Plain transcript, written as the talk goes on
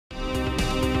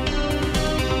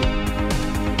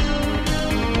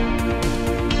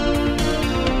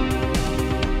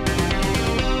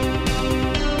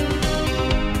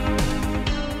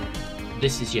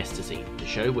This is Yesterzine, the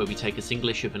show where we take a single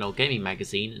issue of an old gaming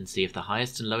magazine and see if the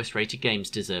highest and lowest rated games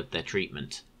deserve their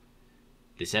treatment.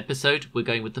 This episode, we're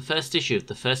going with the first issue of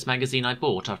the first magazine I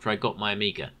bought after I got my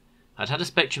Amiga. I'd had a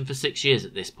Spectrum for 6 years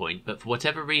at this point, but for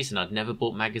whatever reason I'd never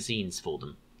bought magazines for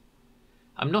them.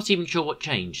 I'm not even sure what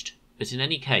changed, but in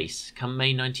any case, come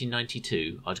May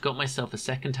 1992, I'd got myself a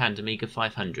second-hand Amiga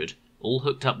 500, all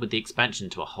hooked up with the expansion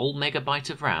to a whole megabyte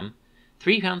of RAM,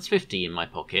 £3.50 in my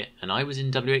pocket, and I was in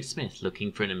WH Smith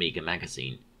looking for an Amiga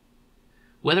magazine.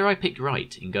 Whether I picked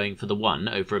right in going for the One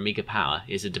over Amiga Power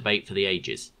is a debate for the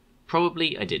ages.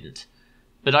 Probably I didn't,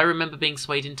 but I remember being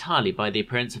swayed entirely by the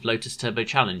appearance of Lotus Turbo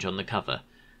Challenge on the cover.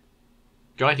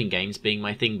 Driving games being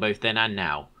my thing both then and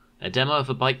now, a demo of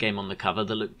a bike game on the cover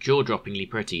that looked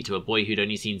jaw-droppingly pretty to a boy who'd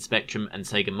only seen Spectrum and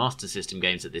Sega Master System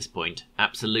games at this point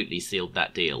absolutely sealed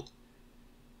that deal.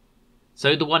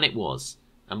 So the One it was.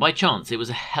 And by chance, it was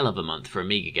a hell of a month for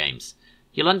Amiga games.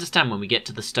 You'll understand when we get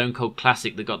to the Stone Cold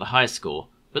Classic that got the highest score,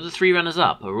 but the three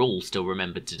runners-up are all still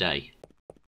remembered today.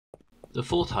 The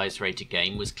fourth highest rated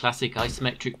game was classic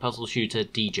isometric puzzle shooter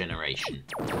D-Generation.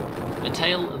 A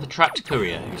tale of a trapped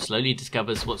courier who slowly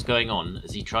discovers what's going on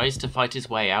as he tries to fight his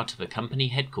way out of a company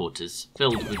headquarters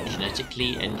filled with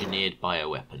genetically engineered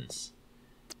bioweapons.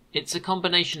 It's a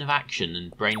combination of action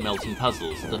and brain-melting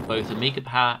puzzles that both Amiga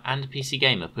Power and PC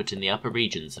Gamer put in the upper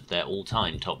regions of their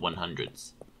all-time top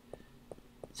 100s.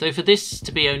 So for this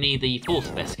to be only the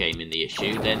fourth best game in the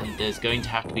issue, then there's going to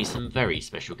have to be some very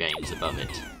special games above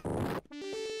it.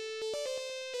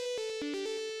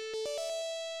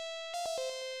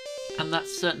 And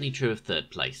that's certainly true of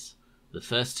third place, the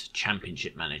first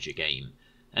Championship Manager game,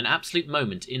 an absolute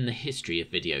moment in the history of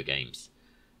video games.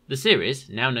 The series,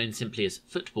 now known simply as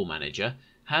Football Manager,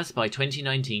 has by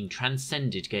 2019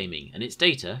 transcended gaming, and its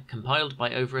data, compiled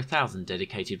by over 1,000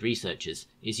 dedicated researchers,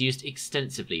 is used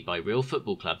extensively by real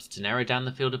football clubs to narrow down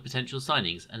the field of potential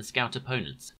signings and scout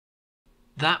opponents.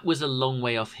 That was a long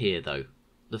way off here though.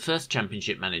 The first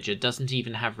Championship Manager doesn't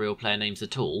even have real player names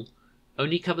at all,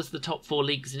 only covers the top 4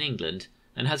 leagues in England,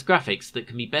 and has graphics that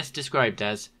can be best described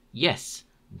as, yes,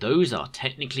 those are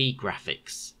technically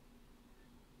graphics.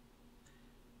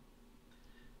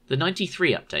 The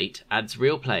 93 update adds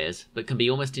real players, but can be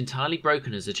almost entirely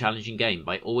broken as a challenging game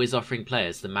by always offering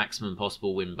players the maximum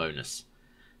possible win bonus.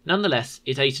 Nonetheless,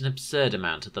 it ate an absurd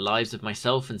amount of the lives of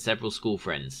myself and several school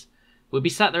friends. We'd be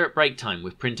sat there at break time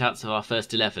with printouts of our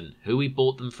first 11, who we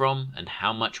bought them from, and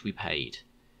how much we paid.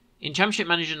 In Championship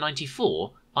Manager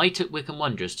 94, I took Wycombe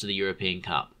Wanderers to the European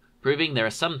Cup, proving there are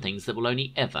some things that will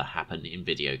only ever happen in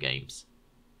video games.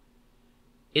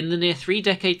 In the near 3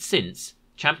 decades since,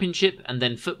 Championship and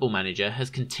then Football Manager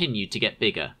has continued to get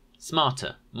bigger,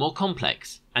 smarter, more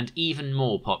complex, and even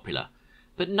more popular,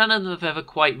 but none of them have ever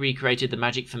quite recreated the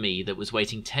magic for me that was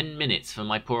waiting 10 minutes for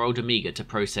my poor old Amiga to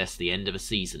process the end of a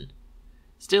season.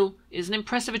 Still, it's an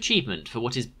impressive achievement for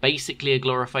what is basically a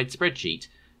glorified spreadsheet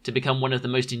to become one of the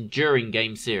most enduring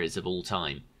game series of all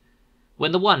time.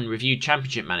 When the One reviewed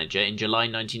Championship Manager in July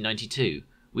 1992,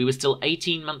 we were still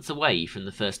 18 months away from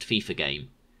the first FIFA game.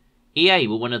 EA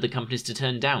were one of the companies to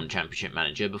turn down Championship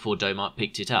Manager before Domart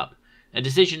picked it up, a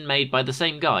decision made by the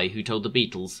same guy who told the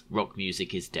Beatles rock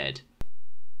music is dead.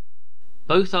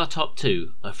 Both our top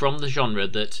 2 are from the genre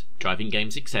that, driving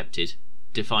games accepted,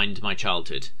 defined my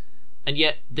childhood, and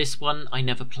yet this one I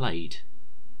never played.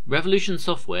 Revolution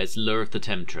Software's Lure of the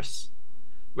Temptress.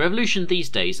 Revolution these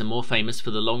days are more famous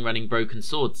for the long-running Broken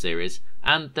Sword series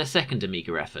and their second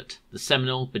Amiga effort, the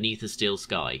seminal Beneath a Steel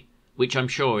Sky, which I'm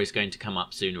sure is going to come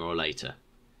up sooner or later.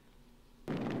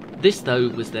 This though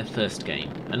was their first game,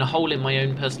 and a hole in my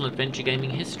own personal adventure gaming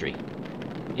history.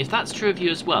 If that's true of you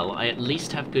as well, I at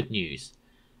least have good news.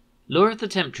 Lure of the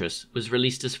Temptress was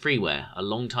released as freeware a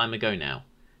long time ago now,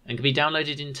 and can be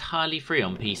downloaded entirely free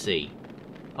on PC.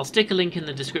 I'll stick a link in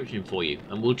the description for you,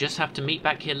 and we'll just have to meet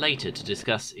back here later to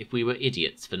discuss if we were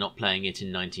idiots for not playing it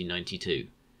in 1992.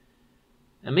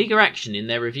 Amiga Action in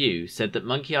their review said that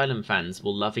Monkey Island fans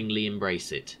will lovingly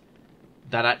embrace it.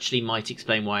 That actually might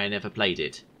explain why I never played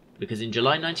it, because in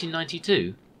July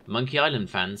 1992, Monkey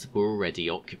Island fans were already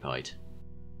occupied.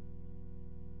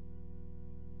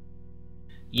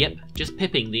 Yep, just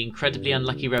pipping the incredibly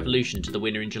unlucky Revolution to the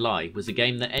winner in July was a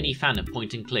game that any fan of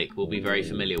point and click will be very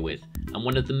familiar with, and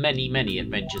one of the many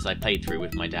adventures I played through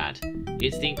with my dad.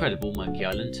 It's the incredible Monkey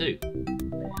Island 2.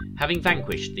 Having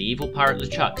vanquished the evil pirate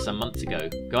LeChuck some months ago,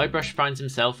 Guybrush finds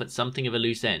himself at something of a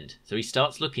loose end, so he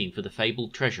starts looking for the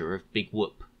fabled treasure of Big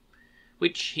Whoop,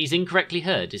 which he's incorrectly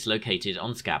heard is located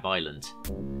on Scab Island.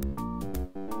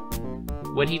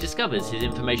 When he discovers his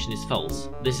information is false,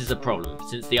 this is a problem,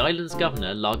 since the island's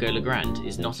governor, Largo Legrand,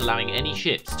 is not allowing any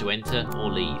ships to enter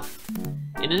or leave.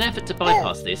 In an effort to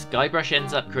bypass this, Guybrush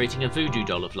ends up creating a voodoo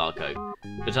doll of Largo,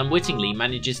 but unwittingly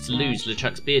manages to lose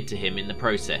LeChuck's beard to him in the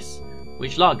process,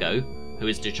 which Largo, who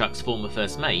is LeChuck's former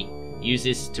first mate,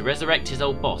 uses to resurrect his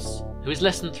old boss, who is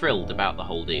less than thrilled about the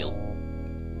whole deal.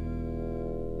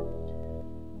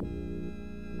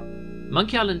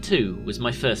 Monkey Island 2 was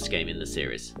my first game in the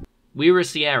series. We were a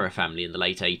Sierra family in the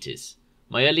late 80s.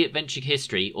 My early adventure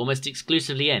history almost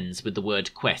exclusively ends with the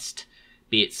word quest,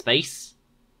 be it space,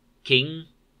 king,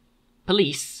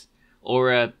 police,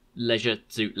 or a Leisure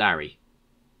Suit Larry.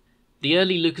 The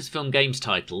early Lucasfilm Games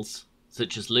titles,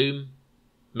 such as Loom,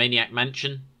 Maniac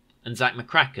Mansion, and Zack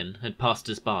McCracken, had passed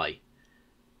us by.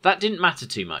 That didn't matter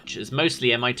too much, as mostly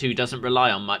MI2 doesn't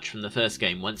rely on much from the first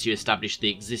game once you establish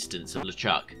the existence of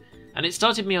LeChuck, and it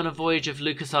started me on a voyage of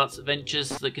LucasArts adventures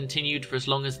that continued for as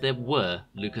long as there were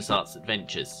LucasArts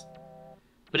adventures.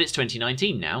 But it's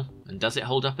 2019 now, and does it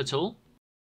hold up at all?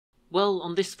 Well,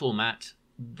 on this format,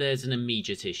 there's an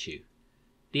immediate issue.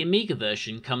 The Amiga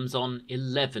version comes on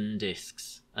 11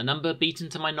 discs, a number beaten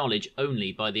to my knowledge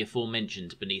only by the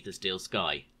aforementioned Beneath a Steel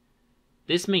Sky.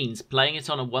 This means playing it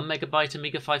on a 1MB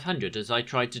Amiga 500 as I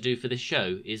tried to do for this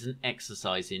show is an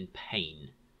exercise in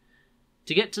pain.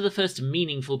 To get to the first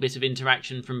meaningful bit of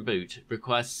interaction from boot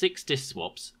requires 6 disc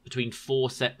swaps between 4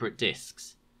 separate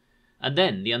discs. And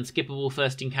then the unskippable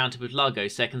first encounter with Largo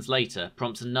seconds later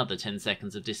prompts another 10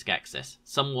 seconds of disc access,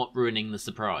 somewhat ruining the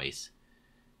surprise.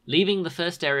 Leaving the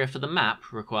first area for the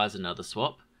map requires another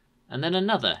swap, and then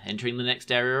another entering the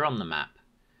next area on the map.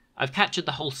 I've captured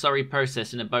the whole sorry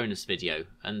process in a bonus video,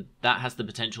 and that has the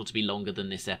potential to be longer than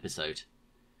this episode.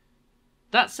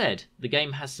 That said, the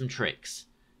game has some tricks.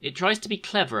 It tries to be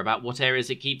clever about what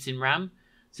areas it keeps in RAM,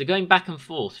 so going back and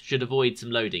forth should avoid some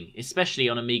loading, especially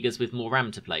on Amigas with more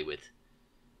RAM to play with.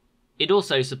 It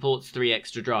also supports 3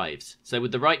 extra drives, so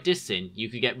with the right discs in, you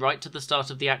could get right to the start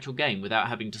of the actual game without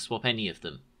having to swap any of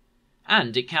them.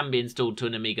 And it can be installed to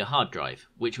an Amiga hard drive,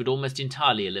 which would almost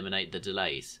entirely eliminate the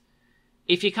delays.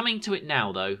 If you're coming to it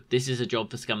now though, this is a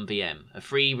job for ScumVM, a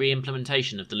free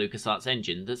re-implementation of the LucasArts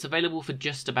engine that's available for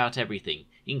just about everything,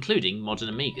 including modern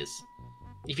Amigas.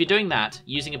 If you're doing that,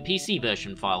 using a PC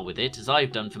version file with it, as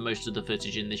I've done for most of the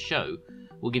footage in this show,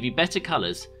 will give you better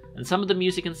colours and some of the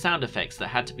music and sound effects that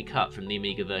had to be cut from the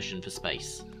Amiga version for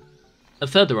space. A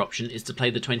further option is to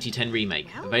play the 2010 remake,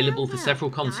 available for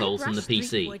several consoles and the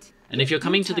PC, and if you're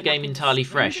coming to the game entirely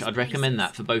fresh, I'd recommend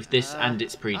that for both this and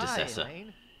its predecessor.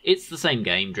 It's the same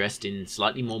game, dressed in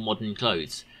slightly more modern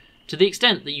clothes, to the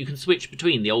extent that you can switch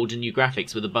between the old and new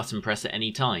graphics with a button press at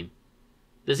any time.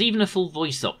 There's even a full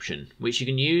voice option, which you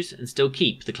can use and still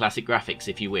keep the classic graphics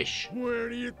if you wish. Where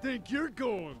do you think you're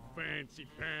going, fancy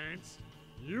pants?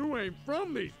 You ain't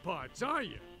from these parts, are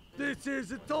you? This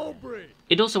is a toll bridge.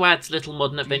 It also adds little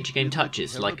modern adventure game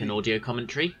touches like an audio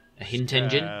commentary, a hint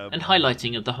engine, and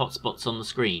highlighting of the hotspots on the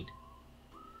screen.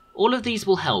 All of these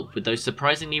will help with those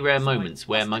surprisingly rare moments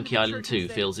where Monkey Island 2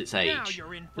 feels its age,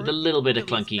 with a little bit of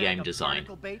clunky game design.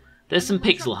 There's some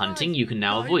pixel hunting you can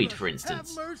now avoid, for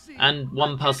instance, and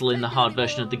one puzzle in the hard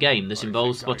version of the game that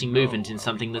involves spotting movement in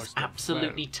something that's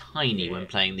absolutely tiny when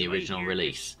playing the original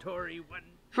release.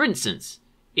 For instance,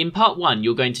 in part 1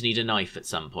 you're going to need a knife at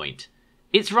some point.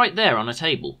 It's right there on a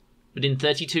table, but in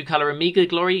 32 colour Amiga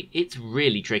glory it's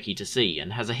really tricky to see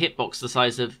and has a hitbox the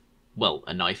size of, well,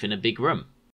 a knife in a big room.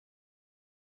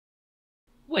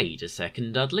 Wait a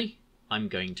second, Dudley. I'm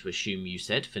going to assume you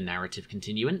said for narrative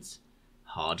continuance.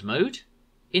 Hard mode?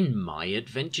 In my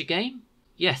adventure game?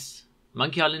 Yes,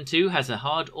 Monkey Island 2 has a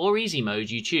hard or easy mode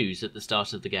you choose at the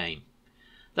start of the game.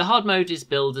 The hard mode is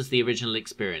billed as the original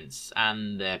experience,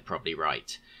 and they're probably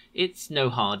right. It's no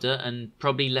harder and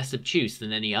probably less obtuse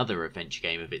than any other adventure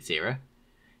game of its era.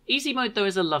 Easy mode though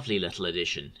is a lovely little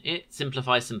addition. It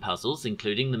simplifies some puzzles,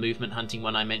 including the movement hunting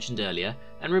one I mentioned earlier,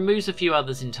 and removes a few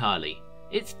others entirely.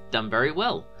 It's done very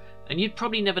well, and you'd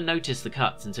probably never notice the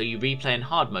cuts until you replay in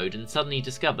hard mode and suddenly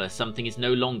discover something is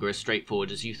no longer as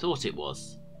straightforward as you thought it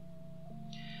was.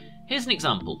 Here's an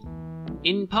example.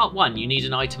 In part 1 you need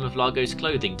an item of Largo's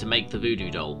clothing to make the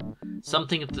voodoo doll,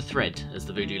 something of the thread as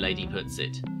the voodoo lady puts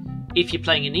it. If you're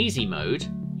playing in easy mode,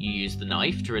 you use the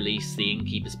knife to release the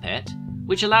innkeeper's pet,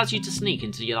 which allows you to sneak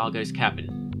into Largo's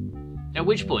cabin, at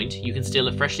which point you can steal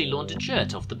a freshly laundered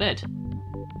shirt off the bed.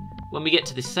 When we get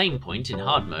to this same point in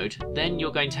hard mode, then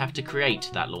you're going to have to create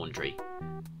that laundry.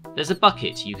 There's a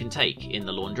bucket you can take in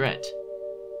the laundrette.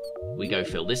 We go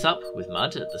fill this up with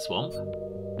mud at the swamp,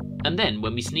 and then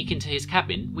when we sneak into his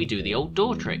cabin, we do the old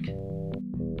door trick.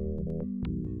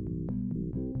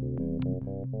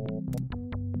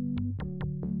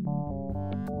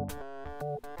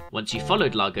 Once you've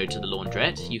followed Largo to the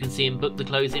laundrette, you can see him book the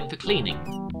clothes in for cleaning.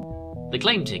 the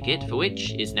claim ticket for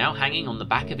which is now hanging on the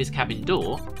back of his cabin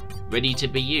door, ready to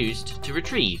be used to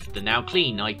retrieve the now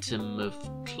clean item of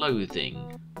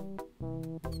clothing.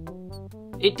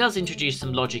 It does introduce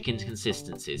some logic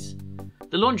inconsistencies.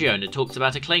 The laundry owner talks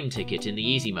about a claim ticket in the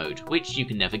easy mode, which you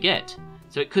can never get,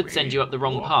 so it could send you up the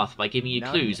wrong path by giving you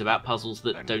clues about puzzles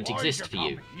that don't exist for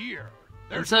you.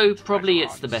 And so, probably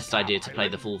it's the best idea to play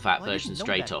the full fat version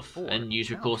straight off, and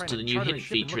use recourse to the new hint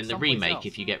feature in the remake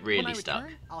if you get really stuck.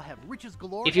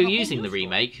 If you're using the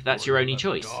remake, that's your only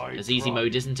choice, as easy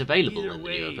mode isn't available in the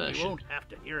newer version.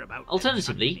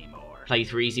 Alternatively, play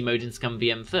through easy mode in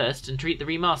ScumVM first and treat the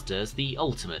remaster as the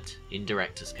ultimate in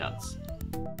director's cuts.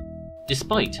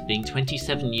 Despite being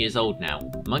 27 years old now,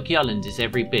 Monkey Island is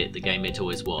every bit the game it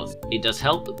always was. It does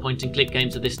help that point-and-click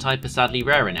games of this type are sadly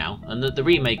rarer now, and that the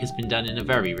remake has been done in a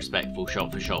very respectful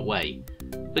shot-for-shot way.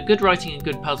 But good writing and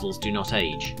good puzzles do not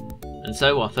age, and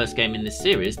so our first game in this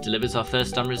series delivers our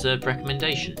first unreserved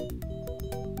recommendation.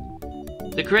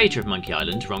 The creator of Monkey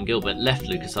Island, Ron Gilbert, left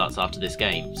LucasArts after this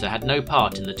game, so had no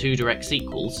part in the two direct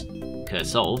sequels,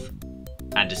 Curse of,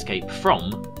 and Escape from,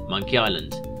 Monkey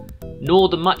Island, nor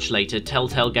the much later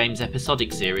Telltale Games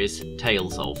episodic series,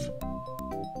 Tales of.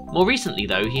 More recently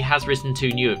though, he has written two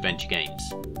new adventure games,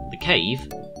 The Cave,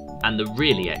 and the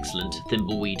really excellent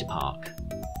Thimbleweed Park.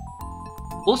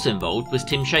 Also involved was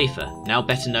Tim Schafer, now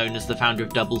better known as the founder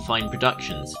of Double Fine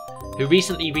Productions, who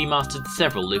recently remastered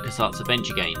several LucasArts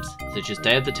adventure games, such as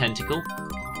Day of the Tentacle,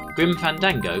 Grim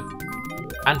Fandango,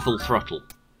 and Full Throttle.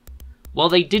 While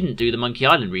they didn't do the Monkey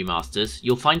Island remasters,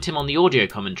 you'll find him on the audio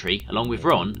commentary along with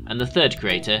Ron and the third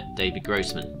creator, David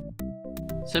Grossman.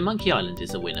 So Monkey Island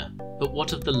is a winner, but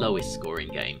what of the lowest scoring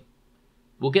game?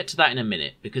 We'll get to that in a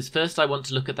minute, because first I want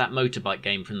to look at that motorbike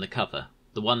game from the cover,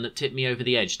 the one that tipped me over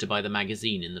the edge to buy the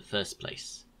magazine in the first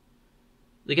place.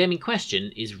 The game in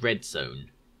question is Red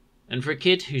Zone, and for a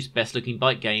kid whose best looking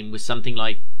bike game was something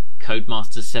like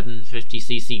Codemaster's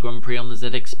 750cc Grand Prix on the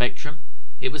ZX Spectrum,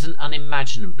 it was an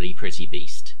unimaginably pretty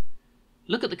beast.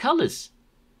 Look at the colours.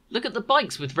 Look at the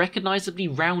bikes with recognisably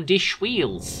roundish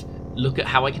wheels. Look at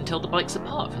how I can tell the bikes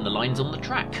apart from the lines on the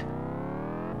track.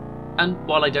 And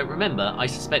while I don't remember, I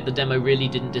suspect the demo really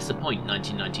didn't disappoint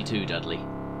 1992 Dudley.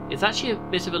 It's actually a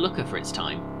bit of a looker for its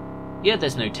time. Yeah,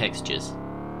 there's no textures.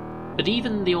 But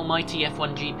even the almighty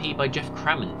F1 GP by Jeff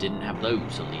Crammond didn't have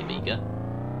those on the Amiga.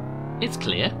 It's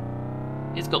clear.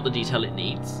 It's got the detail it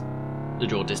needs. The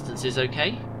draw distance is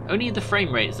okay, only the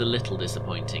frame rate is a little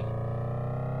disappointing.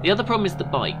 The other problem is the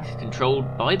bike,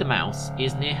 controlled by the mouse,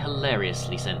 is near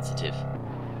hilariously sensitive.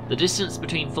 The distance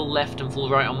between full left and full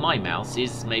right on my mouse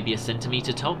is maybe a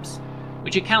centimetre tops,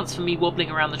 which accounts for me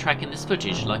wobbling around the track in this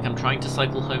footage like I'm trying to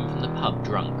cycle home from the pub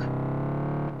drunk.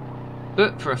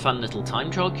 But for a fun little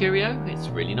time trial curio, it's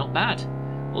really not bad,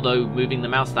 although moving the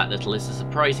mouse that little is a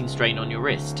surprising strain on your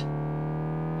wrist.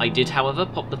 I did, however,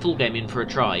 pop the full game in for a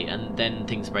try, and then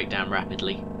things break down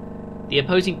rapidly. The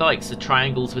opposing bikes are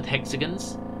triangles with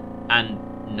hexagons, and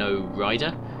no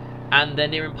rider, and they're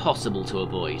near impossible to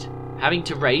avoid. Having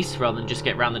to race rather than just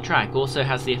get round the track also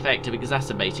has the effect of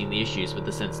exacerbating the issues with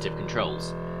the sensitive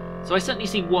controls, so I certainly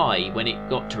see why, when it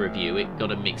got to review, it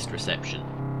got a mixed reception.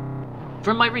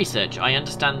 From my research, I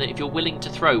understand that if you're willing to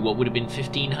throw what would have been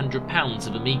 £1,500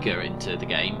 of Amiga into the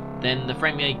game, then the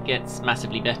frame rate gets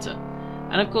massively better.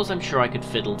 And of course I'm sure I could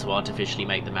fiddle to artificially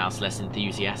make the mouse less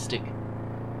enthusiastic.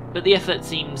 But the effort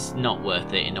seems not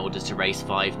worth it in order to race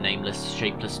 5 nameless,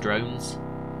 shapeless drones.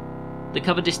 The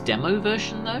cover disc demo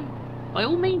version though? By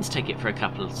all means take it for a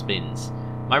couple of spins.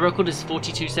 My record is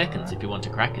 42 seconds if you want to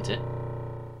crack at it.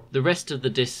 The rest of the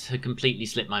discs had completely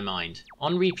slipped my mind.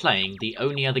 On replaying, the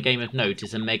only other game of note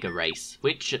is a Mega Race,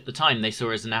 which at the time they saw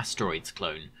as an Asteroids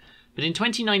clone, but in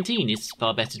 2019 is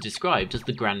far better described as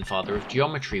the grandfather of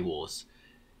Geometry Wars.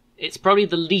 It's probably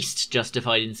the least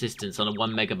justified insistence on a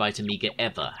 1 MB Amiga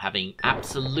ever, having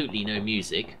absolutely no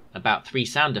music, about 3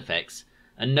 sound effects,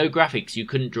 and no graphics you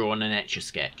couldn't draw on an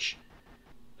Etch-a-Sketch.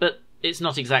 But it's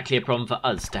not exactly a problem for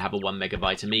us to have a 1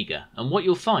 MB Amiga, and what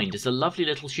you'll find is a lovely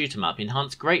little shoot-'em-up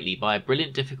enhanced greatly by a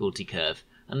brilliant difficulty curve,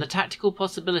 and the tactical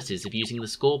possibilities of using the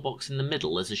score box in the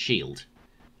middle as a shield.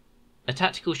 A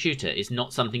tactical shooter is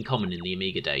not something common in the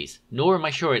Amiga days, nor am I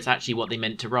sure it's actually what they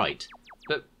meant to write.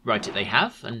 But write it they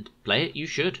have, and play it you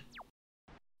should.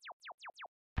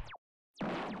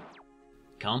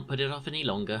 Can't put it off any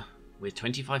longer. We're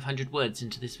 2,500 words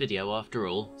into this video after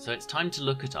all, so it's time to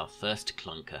look at our first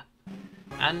clunker.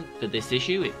 And for this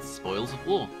issue it's Spoils of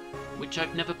War, which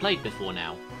I've never played before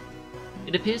now.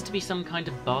 It appears to be some kind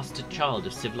of bastard child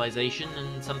of Civilisation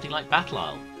and something like Battle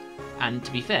Isle, And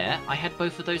to be fair, I had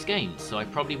both of those games, so I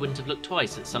probably wouldn't have looked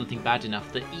twice at something bad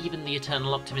enough that even the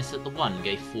Eternal Optimist at the One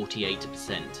gave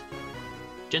 48%.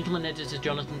 Gentleman editor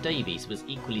Jonathan Davies was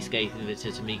equally scathing of it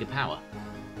at Amiga Power.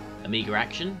 Amiga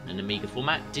Action and Amiga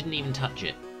Format didn't even touch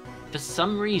it. For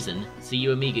some reason,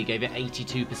 CU Amiga gave it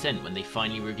 82% when they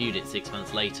finally reviewed it 6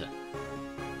 months later.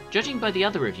 Judging by the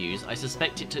other reviews, I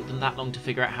suspect it took them that long to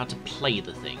figure out how to play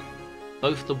the thing.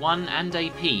 Both the One and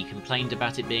AP complained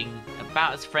about it being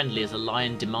about as friendly as a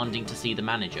lion demanding to see the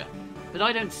manager, but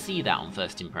I don't see that on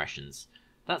first impressions.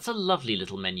 That's a lovely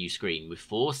little menu screen with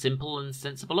 4 simple and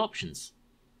sensible options.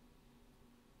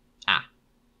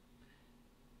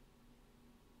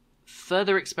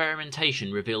 Further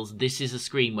experimentation reveals this is a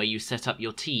screen where you set up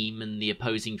your team and the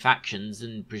opposing factions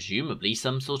and presumably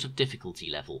some sort of difficulty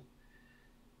level.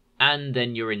 And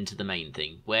then you're into the main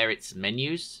thing, where it's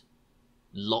menus.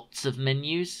 Lots of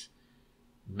menus.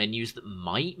 Menus that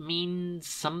might mean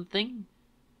something?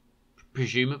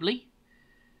 Presumably.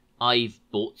 I've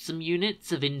bought some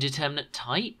units of indeterminate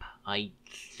type. I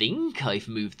think I've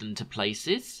moved them to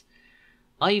places.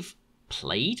 I've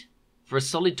played for a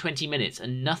solid 20 minutes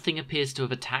and nothing appears to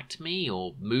have attacked me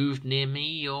or moved near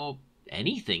me or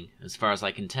anything, as far as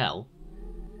I can tell.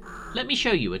 Let me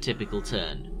show you a typical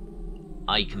turn.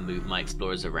 I can move my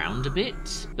explorers around a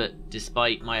bit, but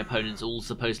despite my opponents all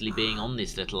supposedly being on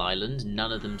this little island,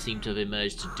 none of them seem to have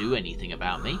emerged to do anything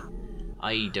about me.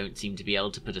 I don't seem to be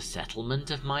able to put a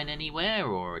settlement of mine anywhere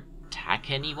or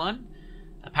attack anyone.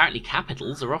 Apparently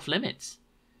capitals are off limits.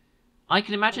 I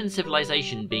can imagine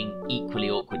Civilisation being equally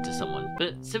awkward to someone,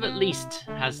 but Civ at least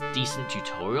has decent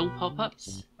tutorial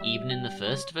pop-ups, even in the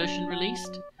first version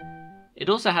released. It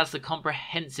also has the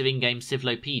comprehensive in-game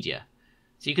Civlopedia,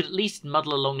 so you could at least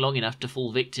muddle along long enough to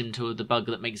fall victim to the bug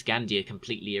that makes Gandhi a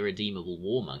completely irredeemable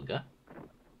warmonger.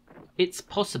 It's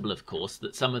possible, of course,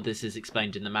 that some of this is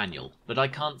explained in the manual, but I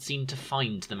can't seem to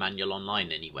find the manual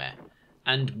online anywhere.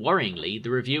 And worryingly,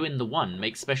 the review in the One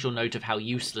makes special note of how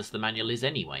useless the manual is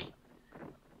anyway.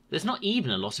 There's not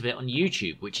even a lot of it on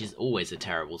YouTube, which is always a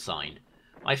terrible sign.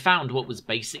 I found what was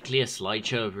basically a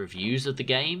slideshow of reviews of the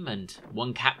game, and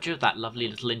one capture of that lovely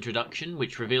little introduction,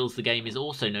 which reveals the game is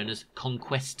also known as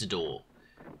Conquistador,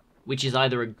 which is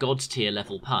either a god-tier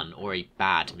level pun or a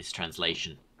bad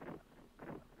mistranslation.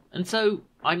 And so,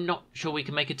 I'm not sure we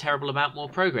can make a terrible amount more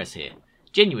progress here.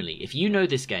 Genuinely, if you know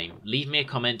this game, leave me a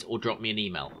comment or drop me an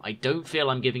email. I don't feel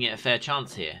I'm giving it a fair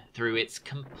chance here, through its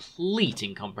complete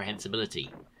incomprehensibility.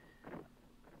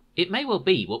 It may well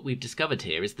be what we've discovered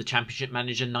here is the Championship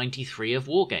Manager 93 of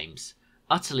wargames.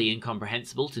 Utterly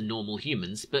incomprehensible to normal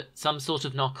humans, but some sort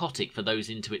of narcotic for those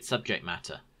into its subject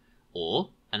matter.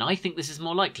 Or, and I think this is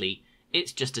more likely,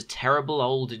 it's just a terrible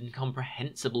old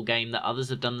incomprehensible game that others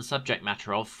have done the subject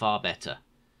matter of far better.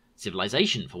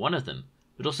 Civilisation for one of them,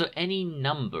 but also any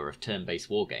number of turn-based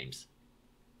wargames.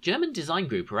 German Design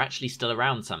Group are actually still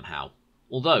around somehow,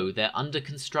 although their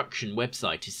under-construction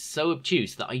website is so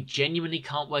obtuse that I genuinely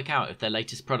can't work out if their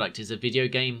latest product is a video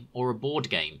game or a board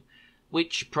game,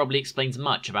 which probably explains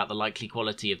much about the likely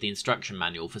quality of the instruction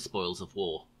manual for Spoils of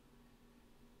War.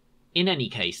 In any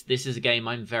case, this is a game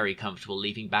I'm very comfortable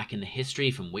leaving back in the history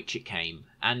from which it came,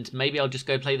 and maybe I'll just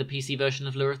go play the PC version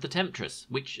of Lure of the Temptress,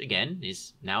 which, again,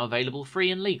 is now available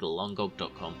free and legal on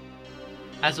GOG.com.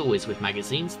 As always with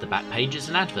magazines, the back page is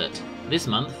an advert, this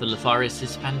month for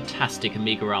Lefarius' fantastic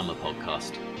Amigarama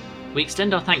podcast. We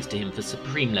extend our thanks to him for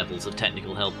supreme levels of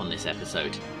technical help on this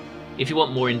episode. If you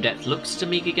want more in-depth looks at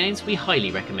Amiga games, we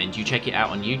highly recommend you check it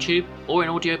out on YouTube or in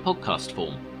audio podcast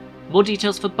form. More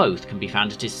details for both can be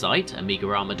found at his site,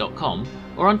 amigarama.com,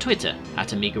 or on Twitter, at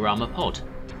AmigaramaPod.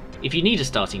 If you need a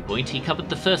starting point, he covered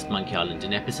the first Monkey Island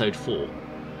in episode 4.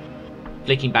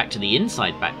 Flicking back to the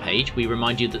inside back page, we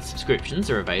remind you that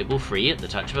subscriptions are available free at the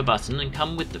touch of a button and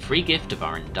come with the free gift of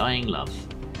our undying love.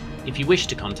 If you wish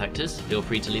to contact us, feel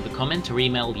free to leave a comment or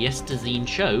email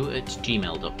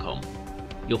yesterzineshow@gmail.com.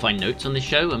 You'll find notes on this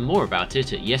show and more about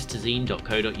it at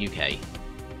yesterzine.co.uk.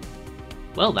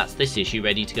 Well, that's this issue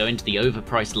ready to go into the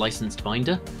overpriced licensed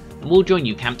binder, and we'll join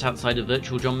you camped outside of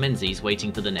virtual John Menzies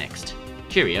waiting for the next.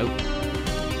 Cheerio!